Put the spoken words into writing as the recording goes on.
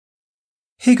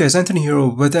Hey guys, Anthony here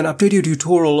with an updated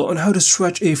tutorial on how to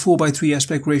stretch a 4:3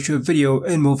 aspect ratio video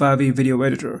in Movavi Video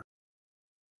Editor.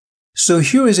 So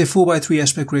here is a 4:3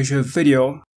 aspect ratio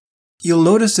video. You'll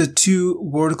notice the two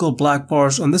vertical black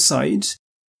bars on the sides,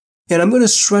 and I'm going to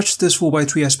stretch this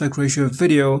 4:3 aspect ratio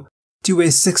video to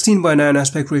a 16:9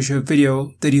 aspect ratio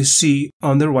video that you see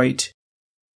on the right.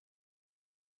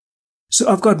 So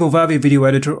I've got Movavi Video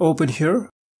Editor open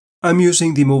here. I'm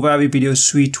using the Movavi Video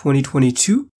Suite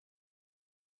 2022.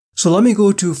 So let me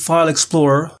go to File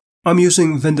Explorer. I'm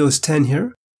using Windows 10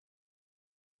 here,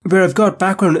 where I've got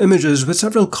background images with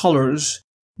several colors.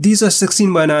 These are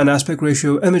 16:9 aspect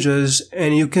ratio images,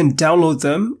 and you can download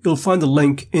them. You'll find the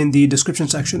link in the description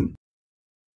section.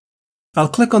 I'll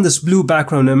click on this blue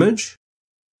background image,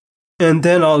 and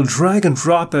then I'll drag and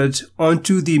drop it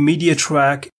onto the media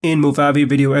track in Movavi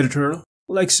Video Editor,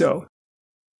 like so.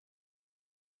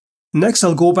 Next,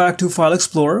 I'll go back to File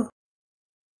Explorer,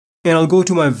 and I'll go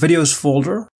to my videos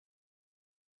folder.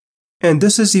 And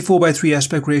this is the 4:3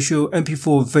 aspect ratio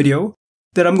MP4 video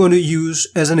that I'm going to use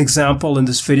as an example in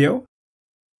this video.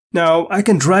 Now, I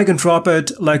can drag and drop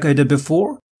it like I did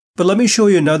before, but let me show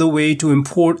you another way to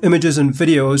import images and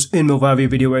videos in Movavi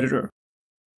Video Editor.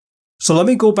 So let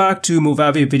me go back to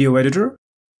Movavi Video Editor.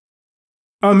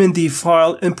 I'm in the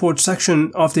File Import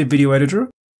section of the Video Editor.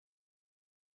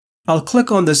 I'll click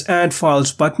on this Add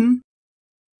Files button.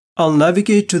 I'll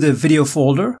navigate to the video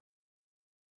folder,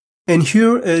 and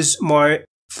here is my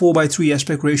 4:3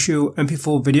 aspect ratio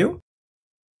MP4 video.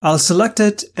 I'll select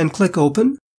it and click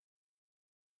Open,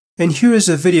 and here is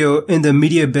a video in the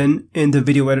media bin in the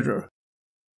video editor.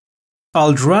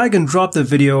 I'll drag and drop the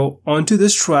video onto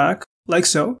this track, like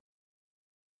so.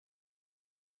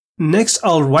 Next,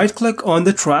 I'll right-click on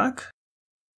the track,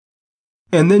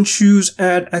 and then choose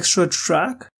Add Extra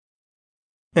Track,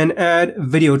 and add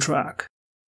Video Track.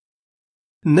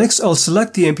 Next, I'll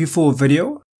select the MP4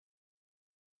 video,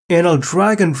 and I'll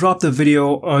drag and drop the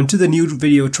video onto the new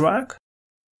video track.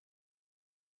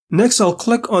 Next, I'll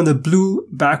click on the blue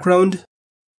background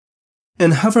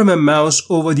and hover my mouse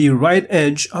over the right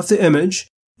edge of the image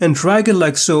and drag it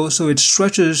like so it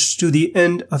stretches to the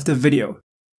end of the video.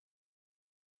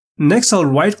 Next,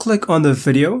 I'll right-click on the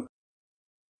video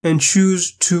and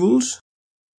choose Tools,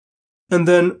 and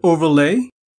then Overlay.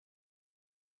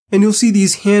 And you'll see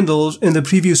these handles in the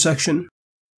preview section.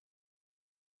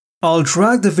 I'll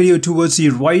drag the video towards the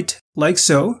right, like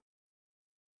so,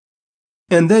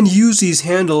 and then use these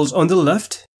handles on the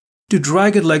left to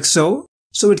drag it like so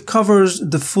it covers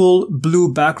the full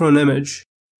blue background image.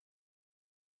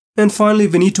 And finally,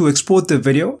 we need to export the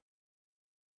video.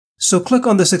 So click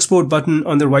on this Export button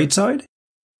on the right side.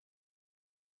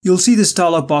 You'll see this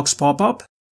dialog box pop up.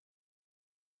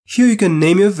 Here you can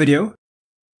name your video.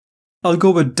 I'll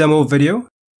go with Demo Video.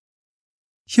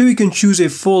 Here you can choose a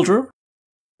folder.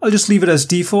 I'll just leave it as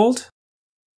default.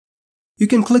 You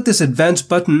can click this Advanced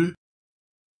button,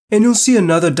 and you'll see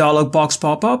another dialog box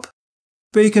pop up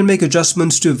where you can make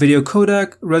adjustments to video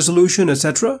codec, resolution,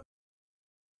 etc.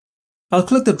 I'll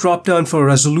click the drop down for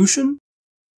resolution,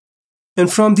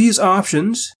 and from these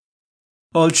options,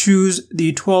 I'll choose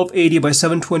the 1280 by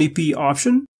 720p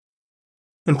option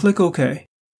and click OK.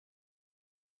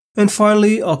 And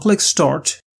finally, I'll click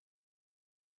Start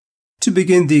to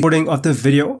begin the recording of the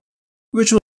video,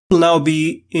 which will now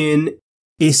be in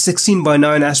a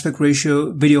 16:9 aspect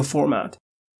ratio video format.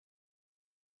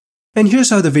 And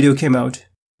here's how the video came out.